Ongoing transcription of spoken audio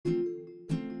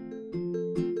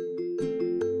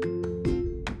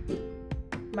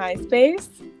My space.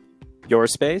 Your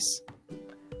space.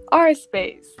 Our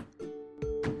space.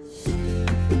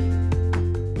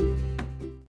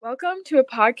 Welcome to a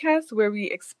podcast where we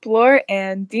explore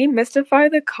and demystify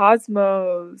the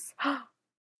cosmos.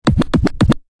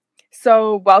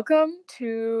 So, welcome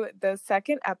to the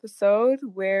second episode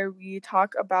where we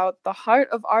talk about the heart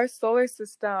of our solar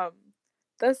system,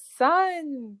 the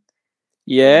sun.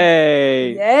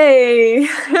 Yay! Yay!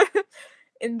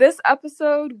 In this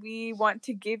episode, we want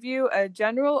to give you a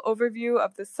general overview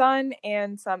of the sun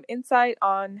and some insight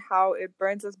on how it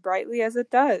burns as brightly as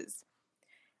it does.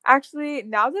 Actually,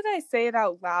 now that I say it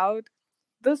out loud,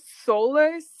 the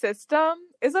solar system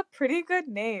is a pretty good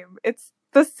name. It's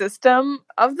the system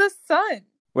of the sun.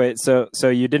 Wait, so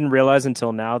you didn't realize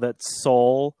until now that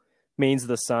sol means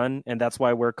the sun, and that's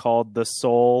why we're called the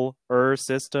solar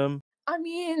system? I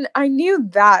mean, I knew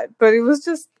that, but it was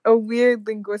just a weird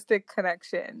linguistic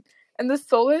connection. And the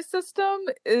solar system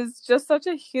is just such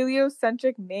a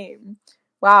heliocentric name.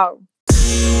 Wow.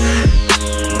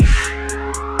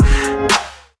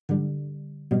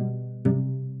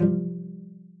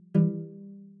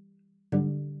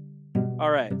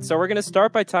 All right, so we're going to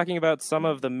start by talking about some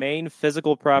of the main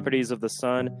physical properties of the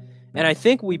sun, and I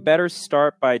think we better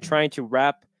start by trying to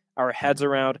wrap our heads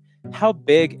around how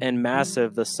big and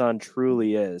massive the sun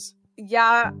truly is.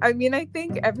 Yeah, I mean, I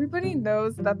think everybody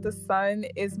knows that the sun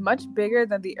is much bigger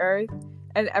than the earth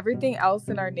and everything else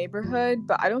in our neighborhood,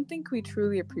 but I don't think we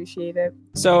truly appreciate it.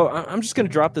 So I'm just going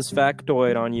to drop this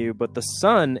factoid on you, but the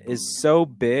sun is so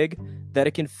big that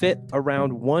it can fit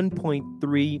around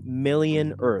 1.3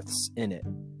 million Earths in it.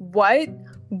 What?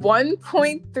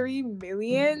 1.3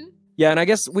 million? Yeah, and I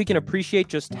guess we can appreciate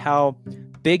just how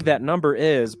big that number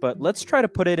is, but let's try to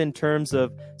put it in terms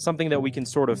of something that we can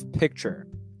sort of picture.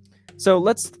 So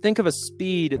let's think of a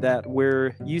speed that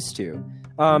we're used to.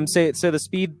 Say the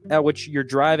speed at which you're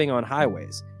driving on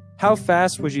highways. How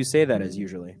fast would you say that is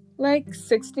usually? Like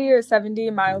 60 or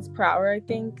 70 miles per hour, I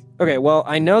think. Okay, well,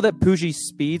 I know that Pooji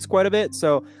speeds quite a bit,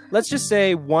 so let's just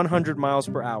say 100 miles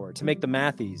per hour to make the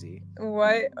math easy.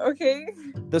 What? Okay.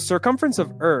 The circumference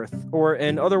of Earth, or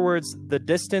in other words, the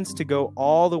distance to go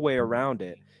all the way around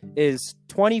it, is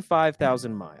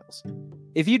 25,000 miles.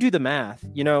 If you do the math,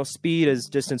 speed is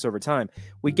distance over time,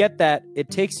 we get that it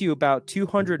takes you about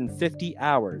 250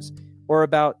 hours, or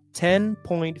about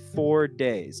 10.4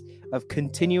 days of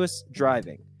continuous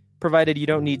driving, provided you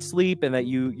don't need sleep and that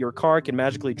your car can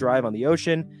magically drive on the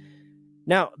ocean.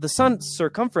 Now, the sun's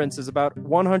circumference is about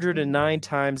 109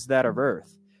 times that of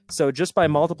Earth. So just by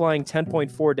multiplying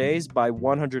 10.4 days by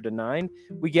 109,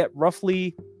 we get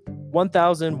roughly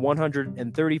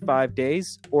 1,135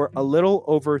 days, or a little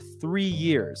over 3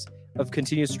 years of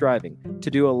continuous driving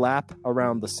to do a lap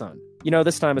around the sun.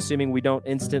 This time assuming we don't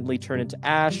instantly turn into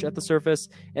ash at the surface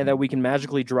and that we can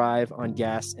magically drive on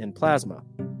gas and plasma.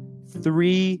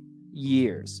 3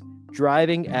 years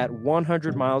driving at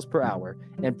 100 miles per hour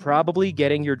and probably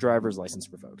getting your driver's license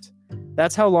revoked.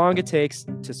 That's how long it takes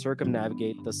to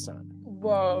circumnavigate the sun.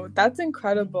 Whoa, that's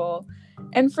incredible.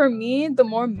 And for me, the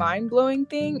more mind-blowing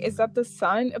thing is that the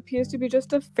sun appears to be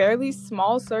just a fairly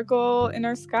small circle in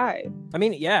our sky. I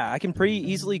mean, yeah, I can pretty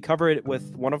easily cover it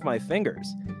with one of my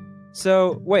fingers.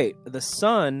 So, wait, the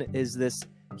sun is this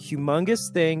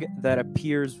humongous thing that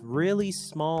appears really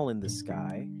small in the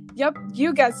sky. Yep,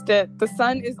 you guessed it. The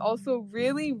sun is also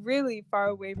really, really far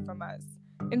away from us.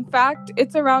 In fact,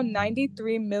 it's around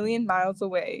 93 million miles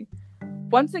away.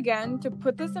 Once again, to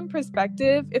put this in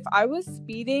perspective, if I was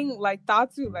speeding, like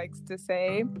Tatsu likes to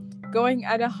say, going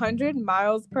at 100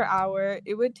 miles per hour,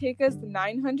 it would take us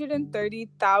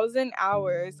 930,000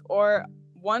 hours or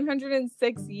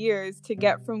 106 years to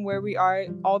get from where we are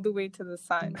all the way to the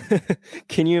sun.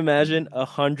 Can you imagine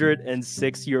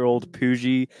 106-year-old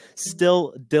Pooji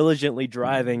still diligently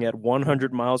driving at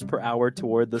 100 miles per hour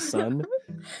toward the sun?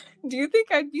 Do you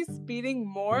think I'd be speeding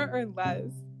more or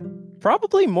less?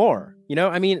 Probably more.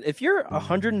 If you're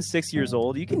 106 years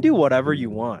old, you can do whatever you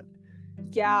want.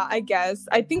 Yeah, I guess.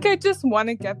 I think I just want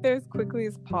to get there as quickly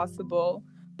as possible.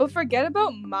 But forget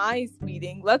about my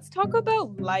speeding. Let's talk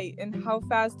about light and how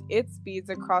fast it speeds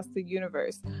across the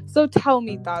universe. So tell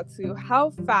me, Tatsu, how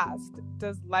fast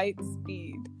does light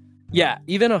speed? Yeah,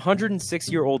 even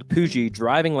 106-year-old Pooji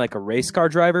driving like a race car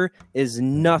driver is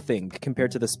nothing compared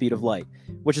to the speed of light,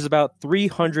 which is about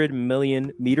 300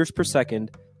 million meters per second,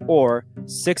 or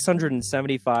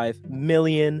 675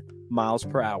 million miles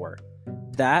per hour.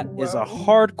 That is a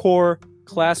hardcore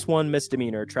Class 1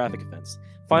 misdemeanor traffic offense,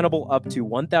 finable up to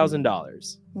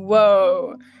 $1,000.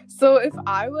 Whoa. So if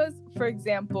I was, for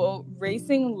example,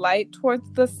 racing light towards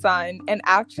the sun and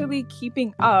actually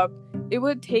keeping up, it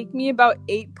would take me about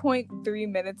 8.3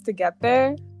 minutes to get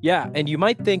there. Yeah, and you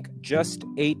might think just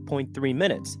 8.3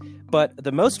 minutes. But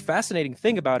the most fascinating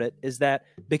thing about it is that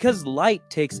because light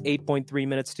takes 8.3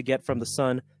 minutes to get from the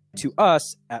sun to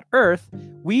us at Earth,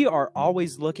 we are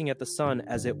always looking at the sun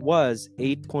as it was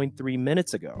 8.3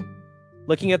 minutes ago.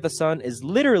 Looking at the sun is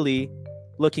literally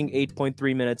looking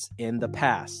 8.3 minutes in the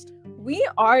past. We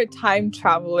are time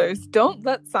travelers. Don't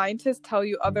let scientists tell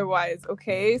you otherwise,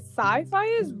 okay? Sci-fi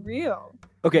is real.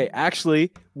 Okay,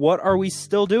 actually, what are we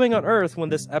still doing on Earth when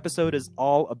this episode is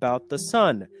all about the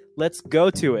sun? Let's go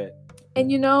to it.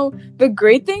 And you know, the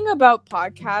great thing about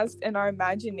podcasts and our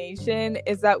imagination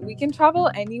is that we can travel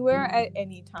anywhere at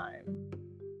any time.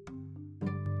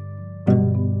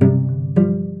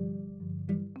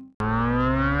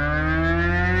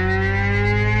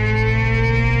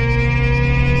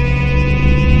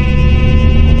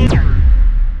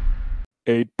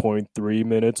 .3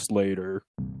 minutes later.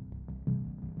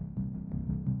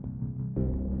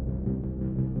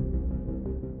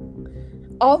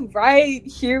 All right,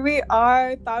 here we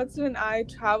are. Tatsu and I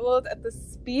traveled at the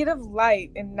speed of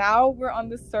light, and now we're on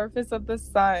the surface of the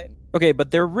sun. Okay,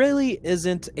 but there really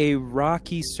isn't a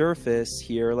rocky surface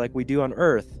here like we do on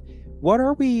Earth. What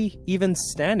are we even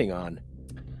standing on?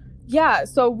 Yeah,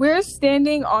 so we're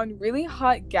standing on really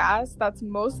hot gas that's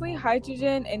mostly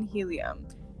hydrogen and helium.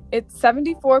 It's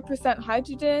 74%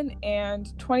 hydrogen and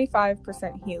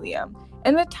 25% helium,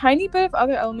 and a tiny bit of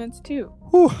other elements too.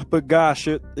 Whew, but gosh,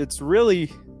 it's really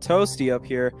toasty up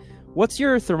here. What's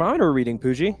your thermometer reading,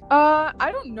 Pooji?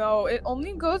 I don't know. It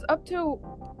only goes up to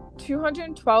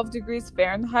 212 degrees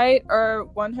Fahrenheit or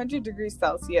 100 degrees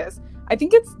Celsius. I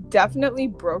think it's definitely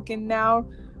broken now,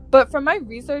 but from my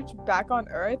research back on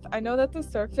Earth, I know that the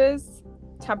surface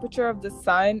temperature of the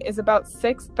sun is about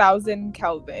 6,000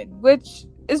 Kelvin, which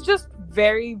is just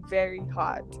very, very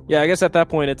hot. Yeah, I guess at that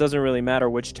point it doesn't really matter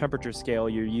which temperature scale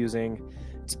you're using.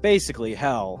 It's basically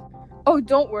hell. Oh,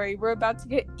 don't worry, we're about to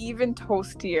get even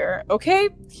toastier. Okay,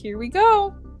 here we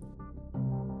go.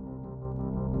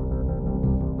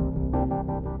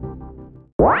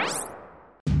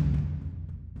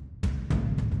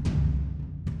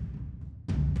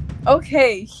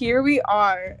 Okay, here we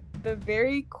are, the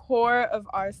very core of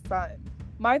our sun.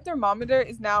 My thermometer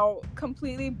is now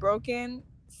completely broken.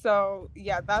 So,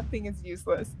 yeah, that thing is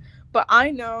useless. But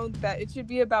I know that it should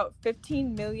be about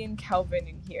 15 million Kelvin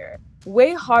in here.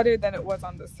 Way hotter than it was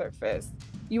on the surface.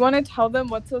 You want to tell them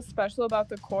what's so special about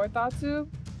the core, Tatsu?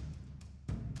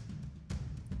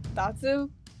 Tatsu?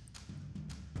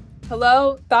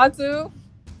 Hello? Tatsu?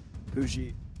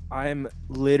 Pooji, I'm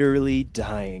literally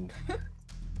dying.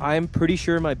 I'm pretty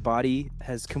sure my body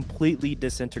has completely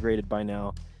disintegrated by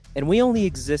now, and we only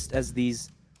exist as these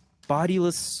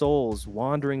bodiless souls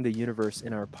wandering the universe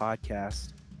in our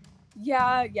podcast.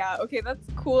 Yeah, okay, that's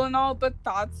cool and all, but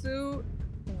Tatsu,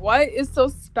 what is so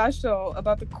special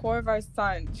about the core of our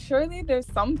sun? Surely there's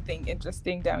something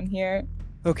interesting down here.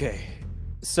 Okay,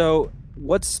 so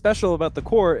what's special about the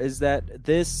core is that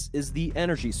this is the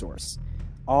energy source.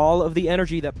 All of the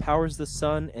energy that powers the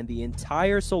sun and the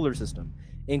entire solar system,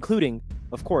 including,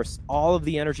 of course, all of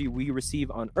the energy we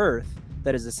receive on Earth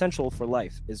that is essential for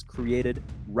life, is created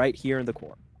right here in the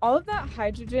core. All of that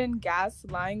hydrogen gas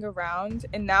lying around,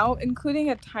 and now including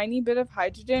a tiny bit of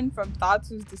hydrogen from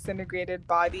Tatsu's disintegrated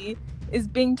body, is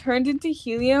being turned into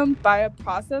helium by a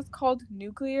process called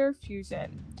nuclear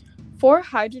fusion. 4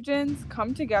 hydrogens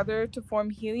come together to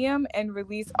form helium and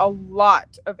release a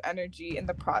lot of energy in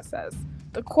the process.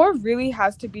 The core really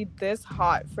has to be this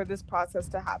hot for this process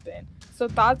to happen. So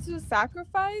Tatsu's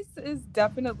sacrifice is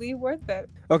definitely worth it.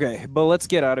 Okay, but let's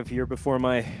get out of here before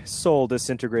my soul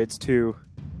disintegrates too.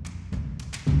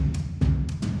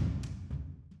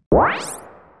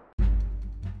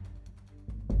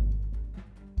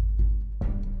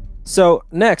 So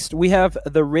next, we have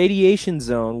the radiation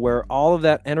zone, where all of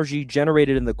that energy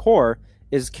generated in the core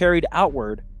is carried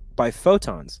outward by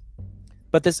photons.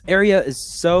 But this area is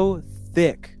so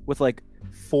thick with like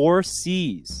 4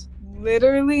 C's.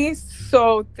 Literally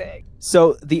so thick.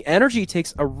 So the energy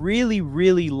takes a really,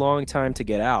 really long time to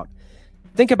get out.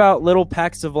 Think about little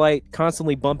packs of light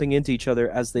constantly bumping into each other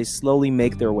as they slowly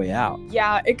make their way out.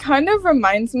 Yeah, it kind of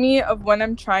reminds me of when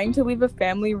I'm trying to leave a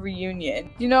family reunion.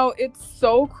 You know, it's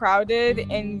so crowded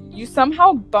and you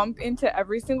somehow bump into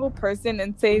every single person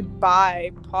and say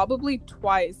bye probably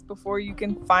twice before you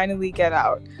can finally get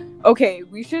out. Okay,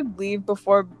 we should leave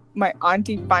before my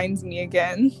auntie finds me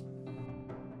again.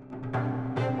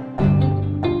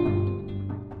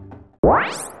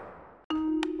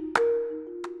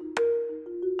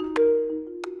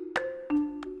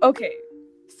 Okay,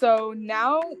 So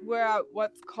now we're at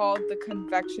what's called the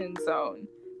convection zone.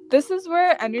 This is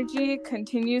where energy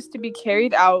continues to be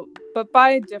carried out, but by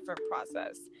a different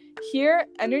process. Here,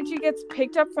 energy gets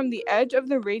picked up from the edge of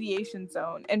the radiation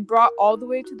zone and brought all the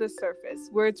way to the surface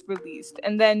where it's released,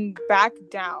 and then back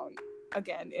down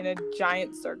again in a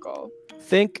giant circle.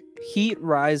 Think heat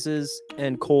rises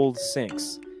and cold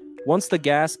sinks. Once the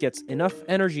gas gets enough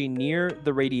energy near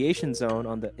the radiation zone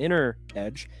on the inner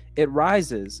edge, it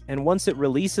rises, and once it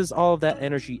releases all of that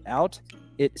energy out,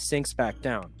 it sinks back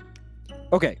down.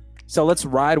 Okay, so let's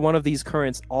ride one of these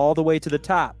currents all the way to the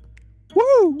top.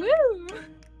 Woo! Woo!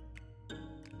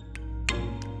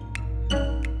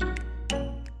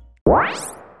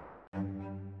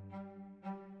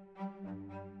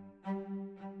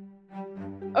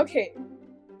 Okay,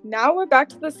 now we're back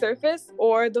to the surface,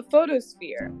 or the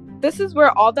photosphere. This is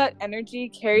where all that energy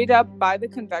carried up by the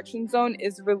convection zone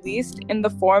is released in the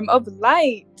form of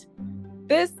light.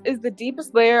 This is the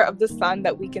deepest layer of the sun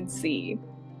that we can see.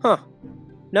 Huh.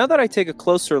 Now that I take a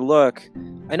closer look,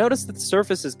 I notice that the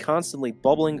surface is constantly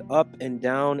bubbling up and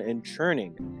down and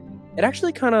churning. It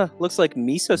actually kind of looks like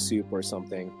miso soup or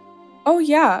something. Oh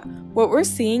yeah, what we're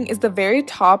seeing is the very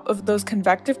top of those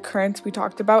convective currents we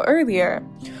talked about earlier.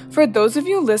 For those of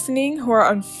you listening who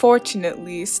are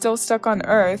unfortunately still stuck on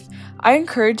Earth, I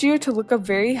encourage you to look up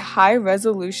very high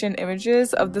resolution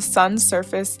images of the sun's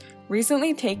surface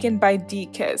recently taken by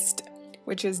DKIST,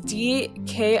 which is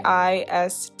DKIST.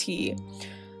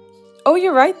 Oh,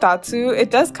 you're right, Tatsu,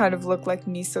 it does kind of look like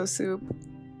miso soup.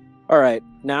 Alright,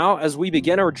 now as we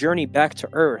begin our journey back to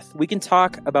Earth, we can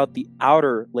talk about the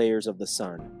outer layers of the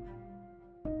sun.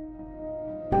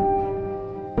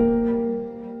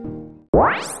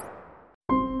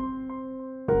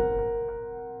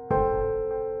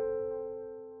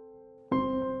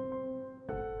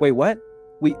 Wait, what?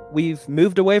 We've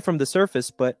moved away from the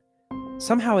surface, but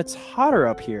somehow it's hotter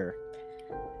up here.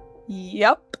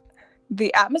 Yep.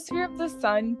 The atmosphere of the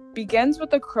sun begins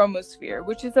with the chromosphere,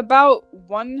 which is about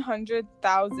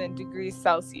 100,000 degrees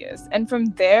Celsius. And from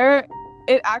there,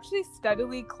 it actually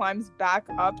steadily climbs back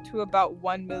up to about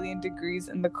 1 million degrees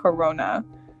in the corona.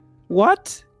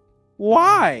 What?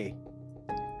 Why?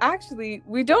 Actually,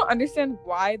 we don't understand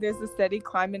why there's a steady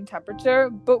climb in temperature,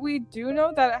 but we do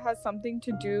know that it has something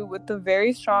to do with the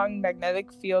very strong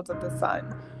magnetic fields of the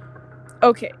sun.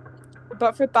 Okay,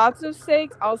 but for Tatsu's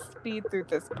sake, I'll speed through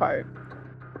this part.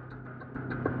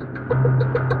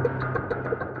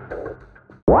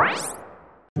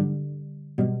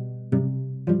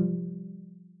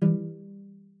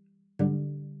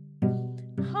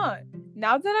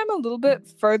 Now that I'm a little bit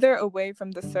further away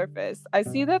from the surface, I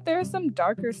see that there are some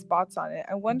darker spots on it.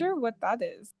 I wonder what that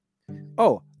is.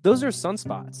 Oh, those are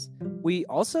sunspots. We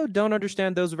also don't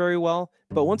understand those very well,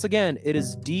 but once again, it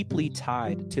is deeply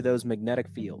tied to those magnetic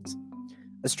fields.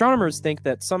 Astronomers think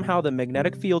that somehow the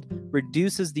magnetic field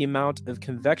reduces the amount of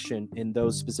convection in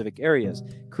those specific areas,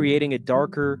 creating a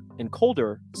darker and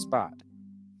colder spot.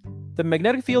 The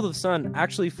magnetic field of the sun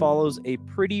actually follows a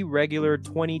pretty regular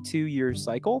 22-year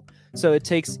cycle, so it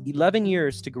takes 11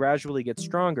 years to gradually get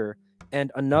stronger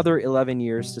and another 11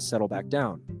 years to settle back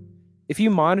down. If you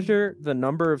monitor the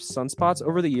number of sunspots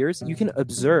over the years, you can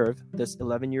observe this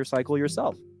 11-year cycle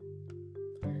yourself.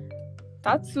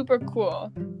 That's super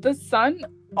cool. The sun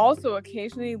also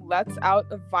occasionally lets out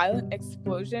a violent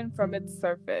explosion from its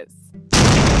surface.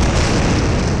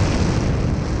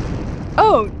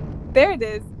 Oh, there it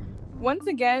is. Once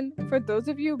again, for those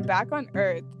of you back on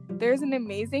Earth, there's an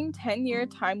amazing 10-year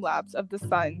time-lapse of the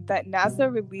sun that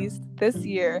NASA released this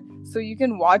year so you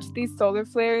can watch these solar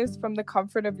flares from the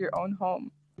comfort of your own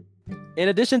home. In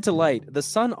addition to light, the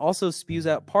sun also spews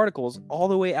out particles all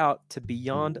the way out to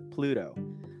beyond Pluto,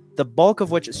 the bulk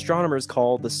of which astronomers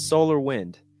call the solar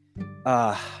wind.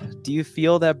 Do you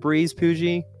feel that breeze,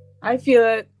 Pooji? I feel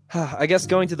it. I guess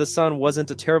going to the sun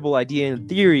wasn't a terrible idea in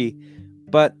theory,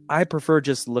 but I prefer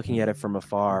just looking at it from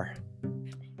afar.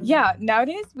 Yeah,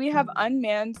 nowadays we have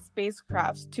unmanned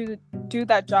spacecrafts to do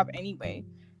that job anyway.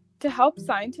 To help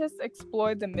scientists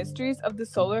explore the mysteries of the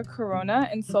solar corona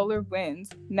and solar winds,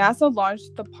 NASA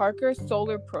launched the Parker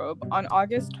Solar Probe on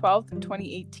August 12,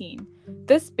 2018.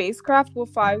 This spacecraft will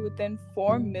fly within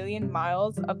 4 million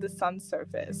miles of the sun's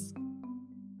surface.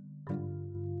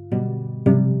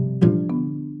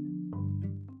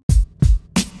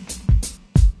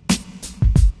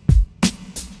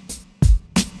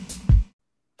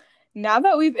 Now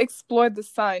that we've explored the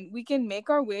sun, we can make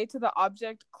our way to the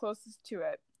object closest to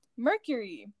it,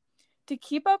 Mercury. To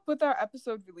keep up with our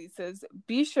episode releases,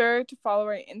 be sure to follow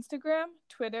our Instagram,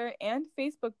 Twitter, and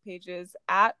Facebook pages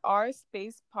at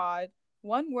 @ourspacepod,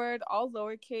 one word, all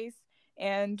lowercase,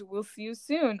 And we'll see you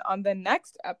soon on the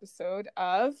next episode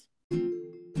of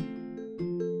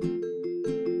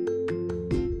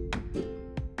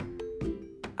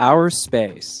Our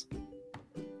Space.